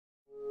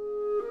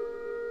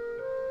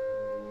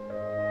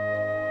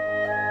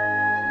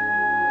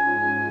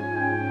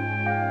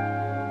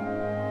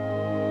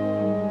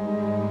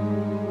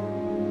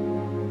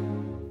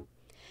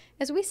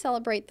As we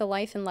celebrate the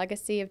life and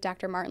legacy of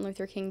Dr. Martin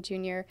Luther King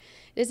Jr., it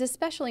is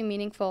especially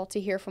meaningful to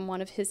hear from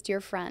one of his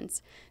dear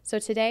friends. So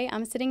today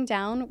I'm sitting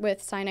down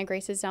with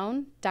Sinai-Grace's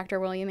own Dr.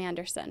 William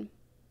Anderson.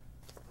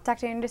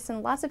 Dr.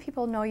 Anderson, lots of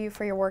people know you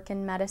for your work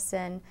in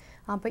medicine,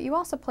 but you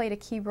also played a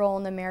key role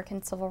in the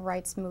American Civil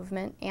Rights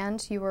Movement,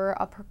 and you were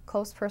a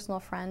close personal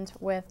friend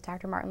with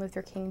Dr. Martin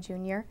Luther King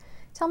Jr.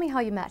 Tell me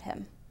how you met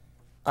him.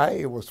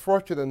 I was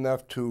fortunate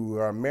enough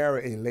to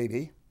marry a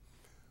lady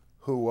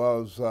who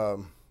was a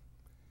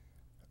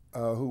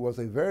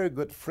very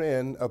good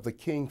friend of the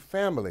King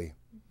family.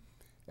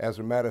 As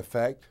a matter of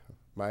fact,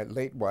 my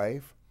late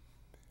wife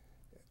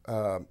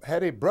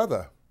had a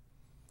brother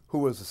who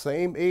was the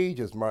same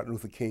age as Martin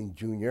Luther King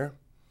Jr.,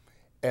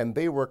 and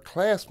they were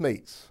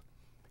classmates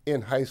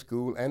in high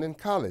school and in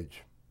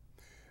college.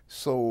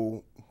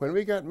 So when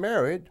we got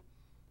married,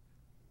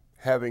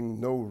 having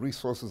no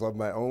resources of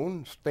my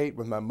own, stayed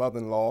with my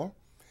mother-in-law.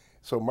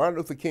 So Martin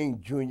Luther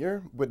King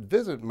Jr. would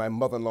visit my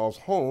mother-in-law's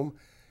home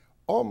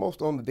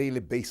almost on a daily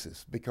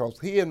basis because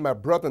he and my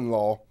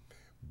brother-in-law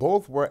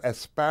both were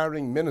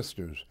aspiring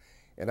ministers,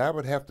 and I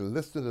would have to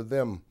listen to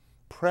them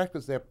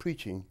practice their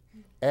preaching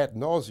ad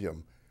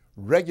nauseum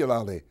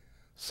regularly,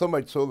 so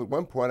much so that at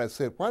one point I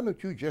said, "Why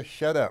don't you just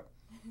shut up?"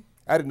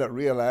 I did not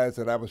realize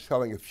that I was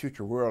telling a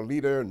future world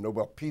leader,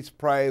 Nobel Peace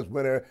Prize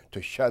winner,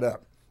 to shut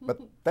up. But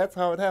that's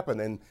how it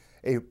happened, and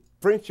a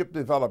friendship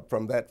developed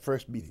from that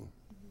first meeting.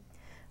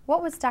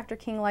 What was Dr.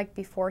 King like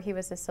before he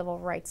was a civil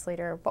rights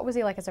leader? What was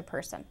he like as a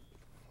person?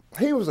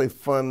 He was a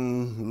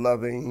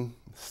fun-loving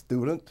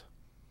student,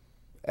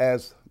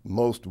 as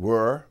most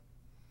were.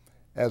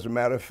 As a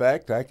matter of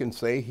fact, I can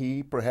say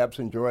he perhaps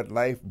enjoyed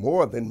life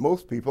more than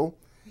most people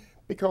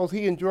because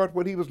he enjoyed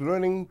what he was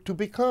learning to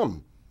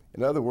become.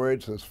 In other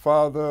words, his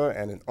father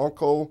and an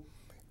uncle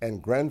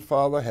and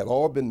grandfather had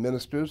all been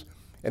ministers,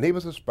 and he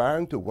was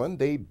aspiring to one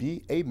day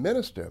be a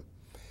minister.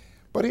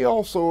 But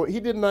he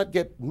did not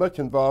get much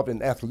involved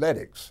in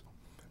athletics,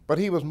 but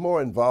he was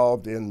more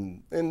involved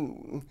in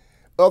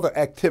other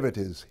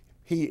activities.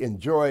 He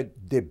enjoyed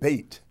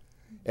debate,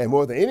 and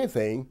more than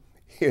anything,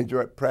 he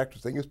enjoyed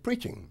practicing his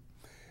preaching.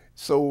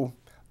 So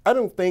I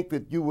don't think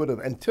that you would have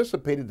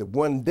anticipated that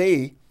one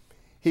day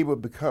he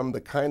would become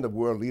the kind of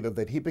world leader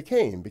that he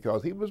became,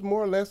 because he was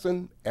more or less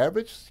an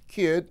average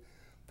kid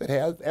that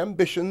had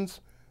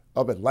ambitions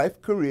of a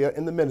life career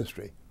in the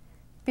ministry.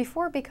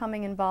 Before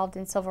becoming involved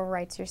in civil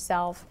rights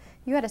yourself,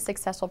 you had a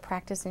successful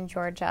practice in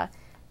Georgia.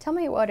 Tell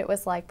me what it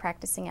was like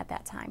practicing at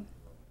that time.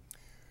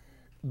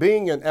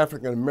 Being an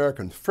African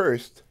American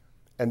first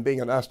and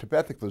being an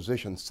osteopathic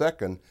physician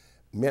second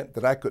meant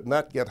that I could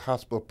not get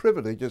hospital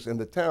privileges in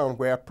the town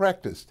where I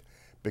practiced,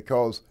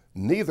 because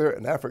neither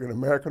an African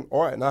American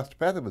or an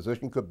osteopathic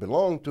physician could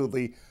belong to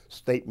the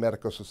state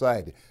medical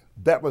society.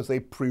 That was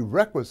a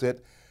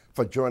prerequisite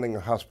for joining a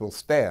hospital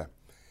staff.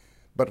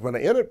 But when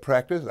I entered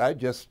practice, I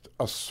just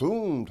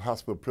assumed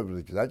hospital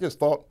privileges. I just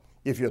thought,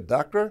 if you're a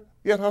doctor,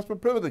 you had hospital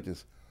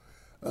privileges,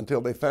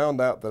 until they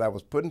found out that I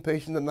was putting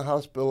patients in the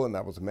hospital and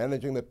I was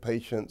managing the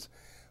patients,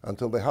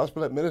 until the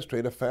hospital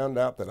administrator found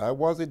out that I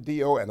was a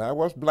DO and I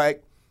was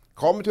black,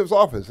 called me to his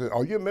office, said,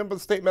 "Are you a member of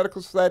the State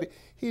Medical Society?"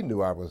 He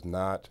knew I was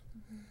not.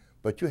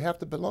 But you have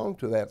to belong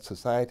to that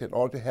society in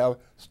order to have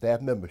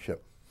staff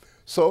membership.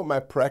 So my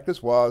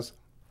practice was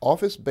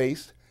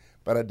office-based,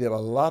 but I did a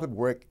lot of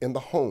work in the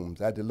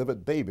homes. I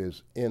delivered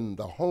babies in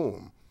the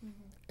home.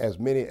 As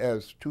many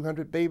as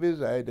 200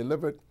 babies I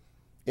delivered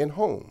in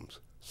homes,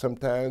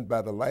 sometimes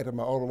by the light of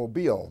my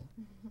automobile.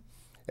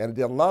 And I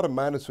did a lot of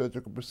minor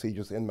surgical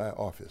procedures in my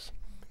office.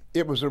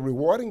 It was a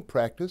rewarding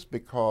practice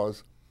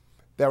because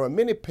there were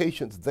many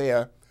patients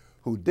there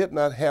who did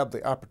not have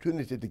the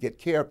opportunity to get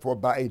cared for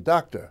by a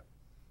doctor.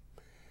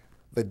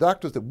 The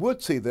doctors that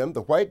would see them,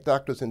 the white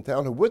doctors in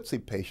town who would see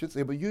patients,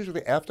 it was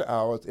usually after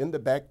hours in the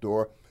back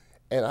door,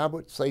 and I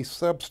would say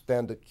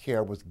substandard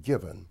care was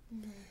given.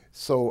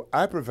 So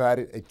I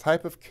provided a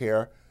type of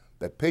care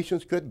that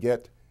patients could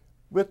get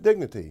with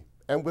dignity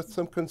and with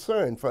some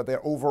concern for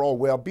their overall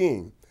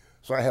well-being.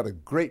 So I had a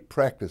great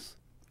practice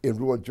in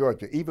rural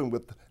Georgia, even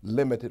with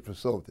limited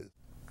facilities.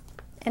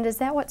 And is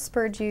that what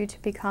spurred you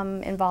to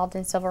become involved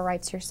in civil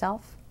rights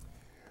yourself?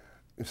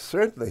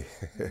 Certainly.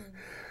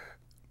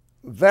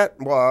 That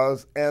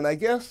was, and I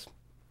guess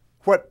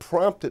what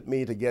prompted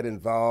me to get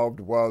involved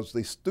was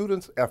the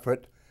students'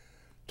 effort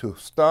to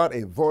start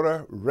a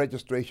voter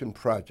registration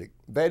project.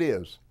 That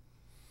is,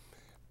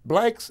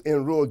 blacks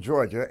in rural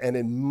Georgia and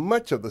in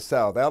much of the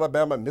South,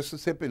 Alabama,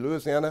 Mississippi,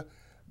 Louisiana,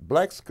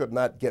 blacks could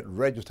not get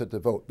registered to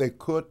vote. They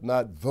could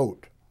not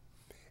vote.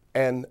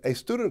 And a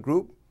student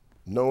group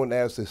known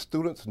as the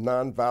Students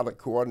Nonviolent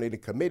Coordinating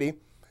Committee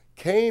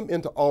came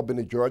into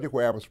Albany, Georgia,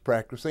 where I was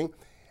practicing,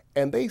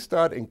 and they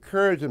started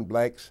encouraging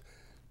blacks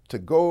to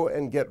go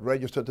and get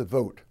registered to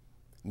vote.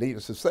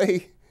 Needless to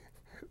say,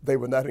 they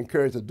were not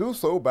encouraged to do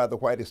so by the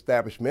white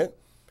establishment,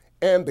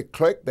 and the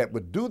clerk that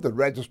would do the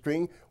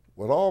registering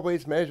would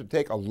always manage to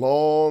take a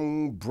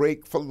long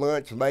break for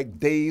lunch, like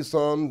days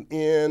on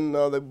end,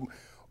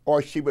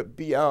 or she would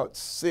be out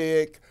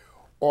sick,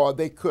 or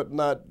they could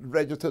not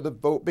register to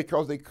vote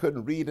because they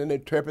couldn't read and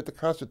interpret the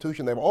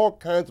Constitution. There were all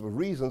kinds of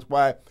reasons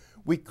why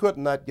we could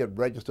not get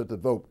registered to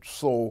vote.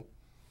 So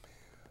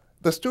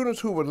the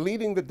students who were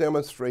leading the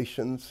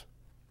demonstrations,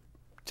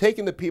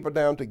 taking the people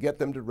down to get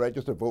them to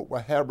register to vote, were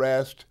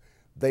harassed,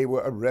 they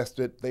were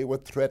arrested, they were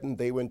threatened,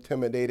 they were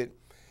intimidated.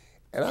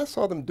 And I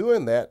saw them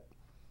doing that,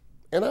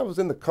 and I was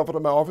in the comfort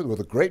of my office with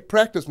a great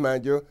practice,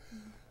 mind you,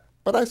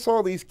 but I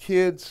saw these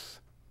kids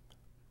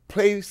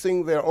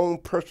placing their own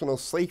personal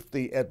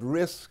safety at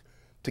risk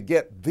to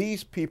get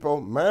these people,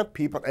 my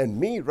people, and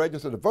me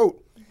registered to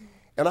vote.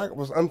 And I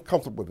was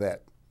uncomfortable with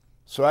that.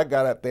 So I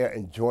got out there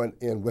and joined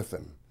in with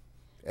them.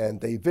 And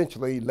they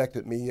eventually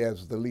elected me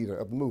as the leader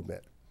of the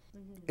movement.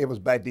 It was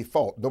by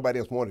default. Nobody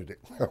else wanted it.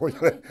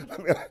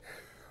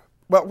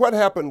 But what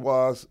happened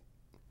was,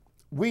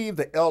 we,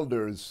 the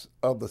elders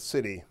of the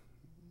city,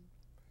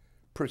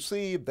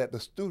 perceived that the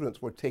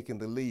students were taking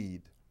the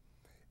lead.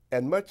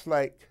 And much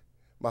like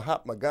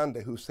Mahatma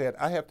Gandhi, who said,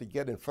 I have to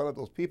get in front of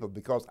those people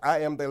because I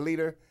am their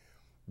leader,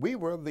 we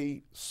were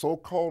the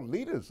so-called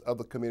leaders of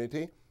the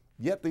community,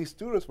 yet these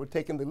students were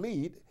taking the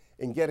lead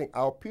in getting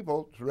our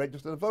people to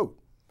register to vote.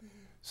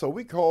 So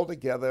we called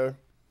together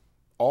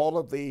all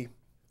of the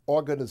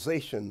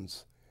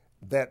organizations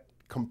that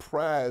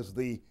comprise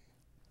the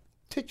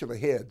titular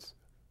heads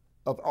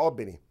of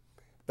Albany.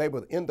 They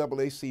were the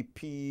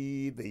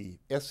NAACP, the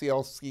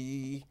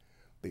SCLC,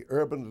 the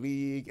Urban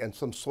League, and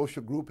some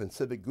social group and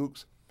civic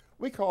groups.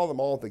 We called them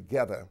all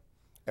together,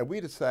 and we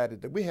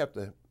decided that we have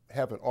to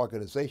have an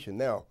organization.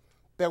 Now,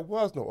 there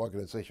was no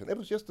organization. It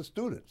was just the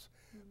students.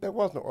 There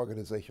was no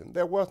organization.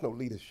 There was no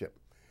leadership.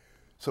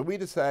 So we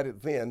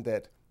decided then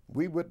that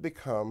we would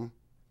become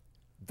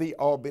the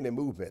Albany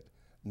movement,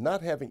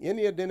 not having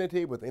any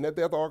identity with any of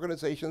the other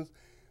organizations.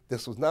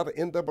 This was not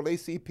an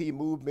NAACP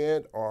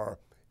movement or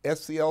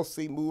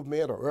SCLC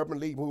movement or Urban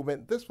League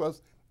movement. This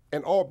was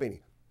an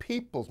Albany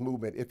people's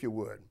movement, if you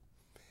would.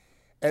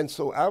 And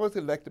so I was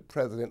elected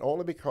president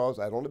only because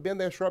I'd only been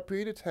there a short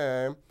period of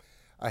time.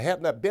 I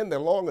had not been there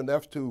long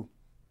enough to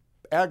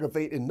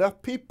aggravate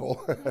enough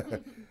people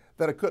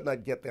that I could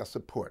not get their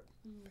support.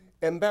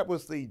 And that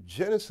was the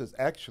genesis,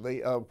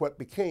 actually, of what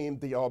became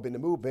the Albany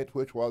movement,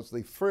 which was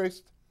the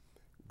first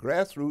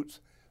grassroots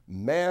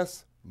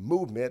mass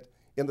movement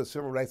in the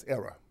civil rights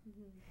era.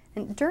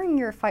 And during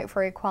your fight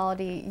for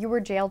equality, you were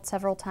jailed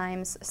several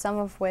times, some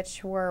of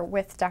which were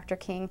with Dr.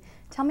 King.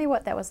 Tell me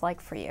what that was like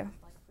for you.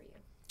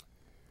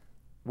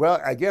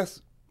 Well, I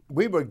guess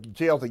we were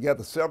jailed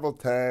together several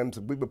times.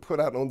 We were put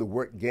out on the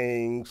work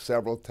gang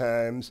several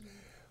times.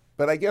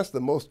 But I guess the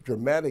most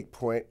dramatic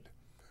point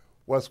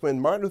was when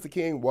Martin Luther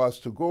King was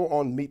to go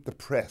on Meet the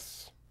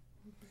Press.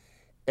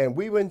 And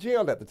we were in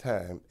jail at the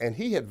time, and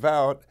he had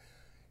vowed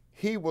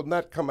he would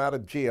not come out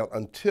of jail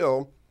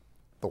until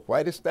the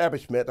white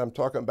establishment, I'm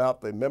talking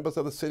about the members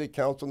of the city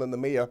council and the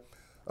mayor,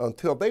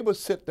 until they would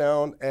sit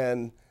down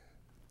and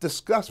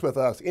discuss with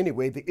us,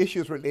 anyway, the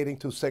issues relating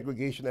to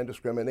segregation and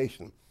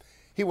discrimination.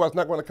 He was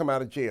not going to come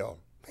out of jail.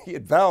 He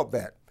had vowed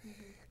that.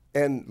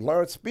 And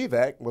Lawrence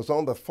Spivak was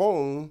on the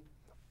phone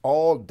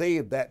all day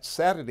that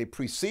Saturday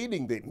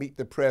preceding the Meet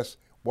the Press,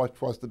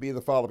 which was to be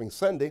the following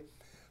Sunday,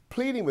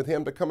 pleading with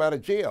him to come out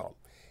of jail.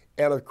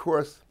 And of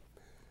course,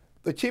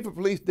 the chief of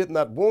police did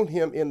not want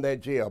him in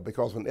that jail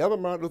because whenever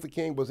Martin Luther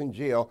King was in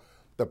jail,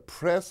 the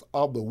press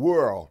of the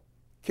world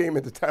came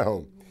into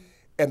town.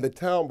 And the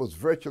town was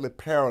virtually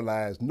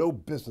paralyzed. No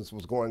business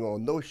was going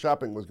on. No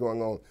shopping was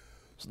going on.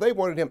 So they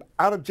wanted him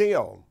out of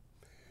jail.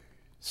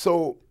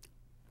 So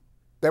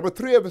there were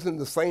three of us in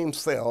the same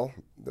cell.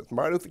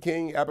 Martin Luther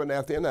King,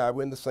 Abernathy, and I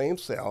were in the same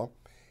cell.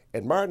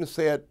 And Martin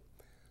said,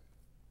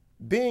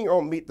 being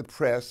on Meet the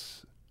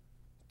Press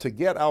to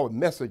get our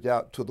message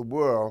out to the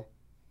world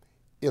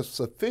is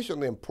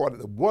sufficiently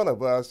important that one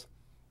of us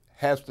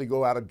has to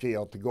go out of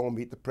jail to go and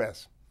meet the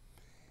press.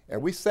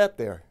 And we sat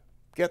there,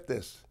 get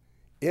this,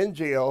 in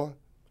jail,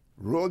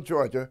 rural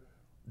Georgia,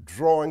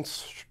 drawing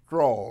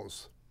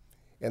straws.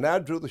 And I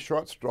drew the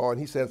short straw, and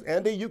he says,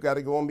 Andy, you got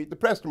to go and meet the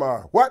press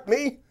tomorrow. What,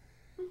 me?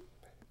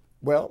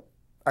 Well,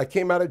 I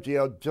came out of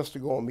jail just to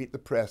go and meet the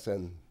press,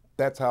 and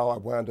that's how I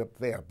wound up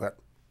there. But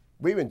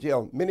we were in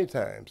jail many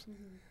times.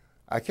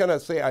 I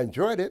cannot say I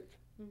enjoyed it.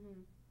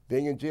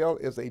 Being in jail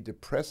is a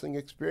depressing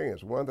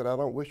experience, one that I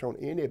don't wish on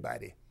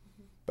anybody.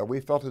 But we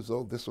felt as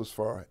though this was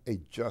for a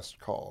just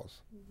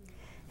cause.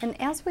 And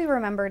as we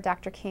remember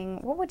Dr. King,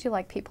 what would you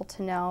like people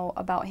to know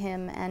about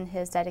him and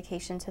his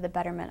dedication to the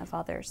betterment of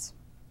others?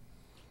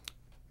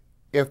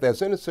 If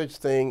there's any such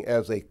thing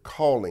as a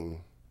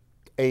calling,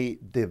 a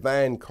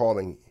divine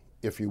calling,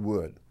 if you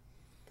would,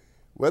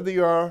 whether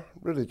you are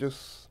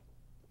religious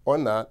or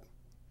not,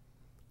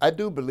 I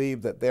do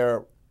believe that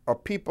there are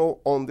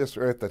people on this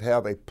earth that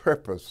have a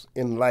purpose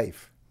in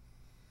life.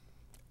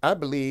 I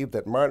believe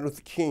that Martin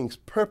Luther King's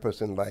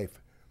purpose in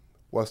life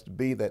was to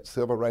be that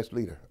civil rights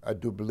leader. I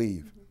do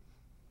believe.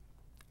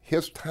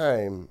 His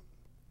time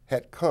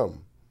had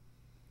come,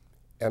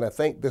 and I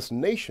think this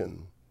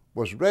nation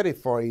was ready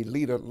for a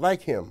leader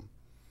like him.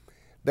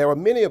 There were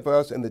many of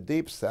us in the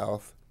Deep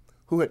South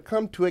who had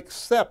come to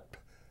accept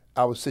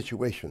our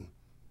situation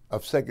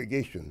of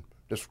segregation,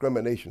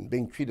 discrimination,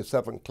 being treated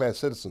second-class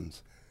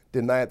citizens,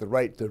 denied the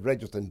right to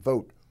register and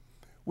vote.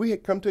 We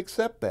had come to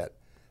accept that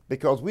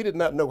because we did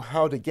not know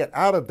how to get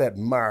out of that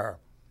mire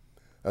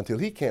until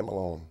he came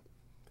along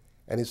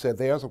and he said,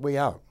 there's a way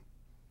out.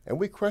 And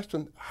we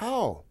questioned,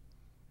 how?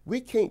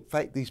 We can't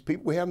fight these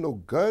people. We have no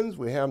guns,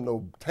 we have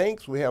no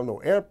tanks, we have no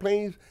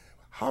airplanes.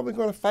 How are we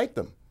going to fight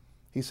them?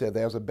 He said,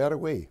 there's a better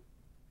way.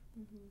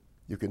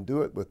 You can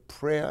do it with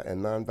prayer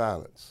and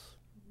nonviolence.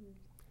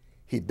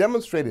 He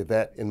demonstrated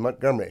that in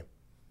Montgomery,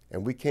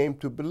 and we came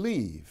to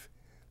believe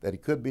that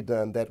it could be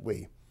done that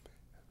way.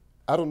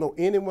 I don't know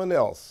anyone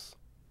else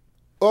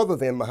other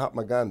than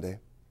Mahatma Gandhi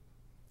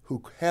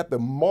who had the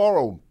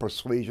moral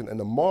persuasion and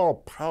the moral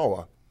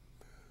power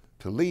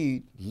to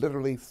lead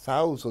literally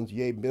thousands,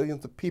 yea,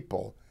 millions of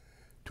people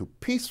to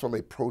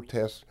peacefully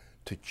protest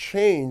to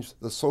change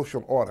the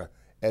social order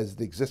as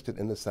it existed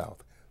in the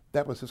South.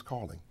 That was his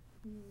calling.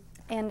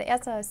 And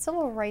as a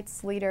civil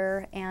rights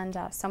leader and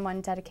someone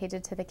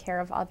dedicated to the care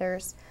of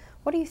others,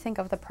 what do you think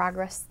of the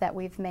progress that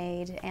we've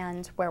made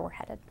and where we're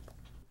headed?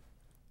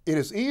 It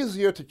is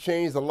easier to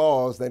change the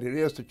laws than it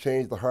is to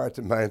change the hearts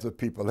and minds of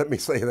people. Let me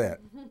say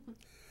that.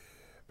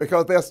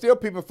 Because there are still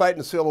people fighting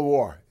the Civil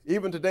War,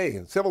 even today.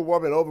 The Civil War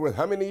been over with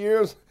how many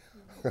years?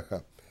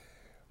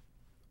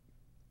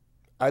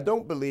 I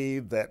don't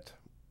believe that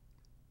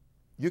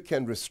you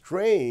can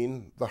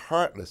restrain the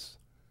heartless,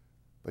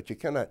 but you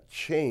cannot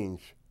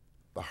change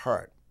the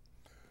heart.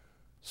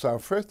 So our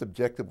first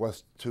objective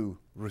was to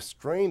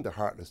restrain the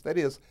heartless. That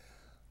is,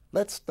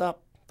 let's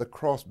stop the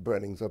cross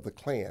burnings of the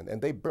Klan,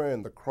 and they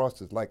burned the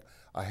crosses like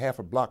a half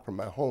a block from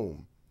my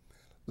home.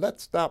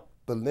 Let's stop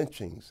the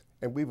lynchings,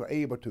 and we were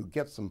able to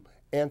get some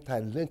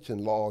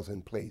anti-lynching laws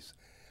in place.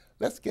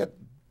 Let's get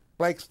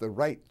blacks the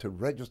right to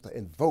register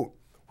and vote,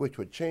 which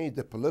would change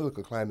the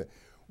political climate.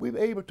 We were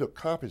able to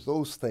accomplish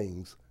those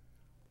things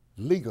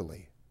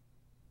legally.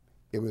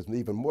 It was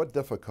even more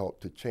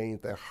difficult to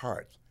change their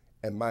hearts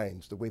and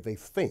minds, the way they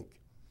think.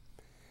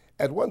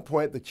 At one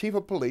point, the chief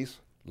of police,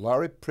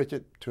 Laurie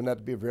Pritchett, turned out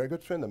to be a very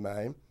good friend of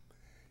mine,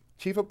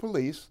 chief of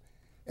police,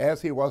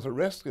 as he was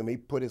arresting me,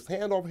 put his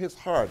hand over his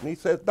heart, and he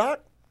said,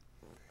 Doc,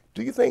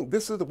 do you think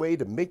this is the way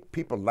to make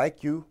people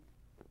like you?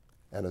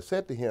 And I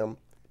said to him,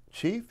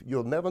 Chief,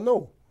 you'll never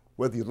know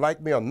whether you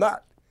like me or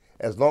not,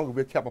 as long as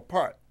we're kept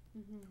apart.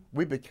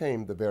 We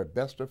became the very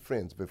best of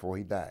friends before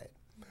he died.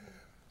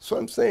 So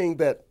I'm saying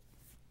that,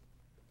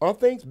 are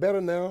things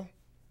better now?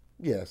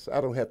 Yes,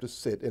 I don't have to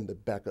sit in the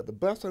back of the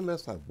bus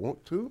unless I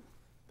want to.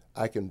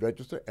 I can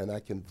register and I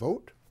can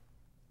vote.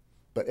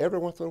 But every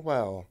once in a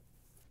while,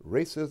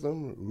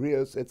 racism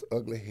rears its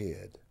ugly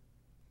head.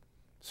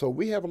 So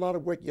we have a lot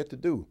of work yet to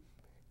do.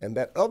 And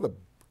that other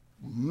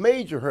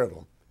major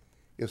hurdle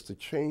is to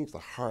change the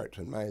hearts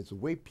and minds, the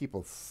way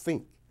people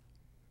think.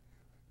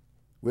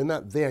 We're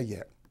not there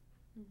yet.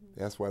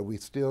 That's why we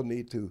still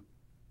need to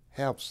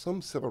have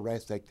some civil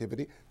rights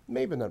activity,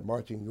 maybe not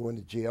marching and going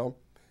to jail,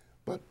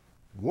 but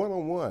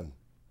one-on-one,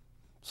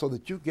 so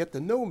that you get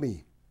to know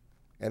me.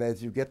 And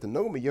as you get to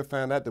know me, you'll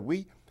find out that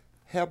we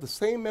have the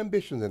same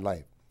ambitions in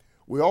life.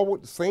 We all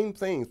want the same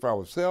things for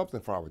ourselves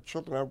and for our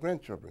children, our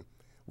grandchildren.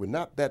 We're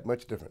not that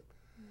much different.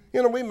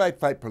 You know, we might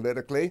fight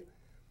politically.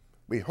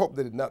 We hope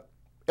that it not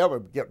ever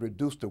get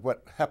reduced to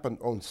what happened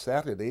on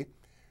Saturday,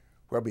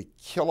 where we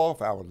kill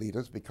off our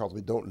leaders because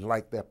we don't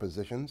like their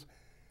positions.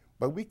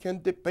 But we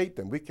can debate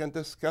them, we can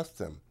discuss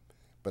them.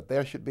 But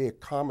there should be a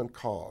common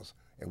cause,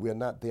 and we're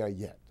not there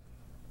yet.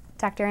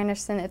 Dr.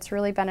 Anderson, it's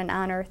really been an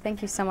honor.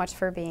 Thank you so much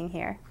for being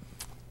here.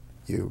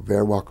 You're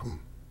very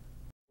welcome.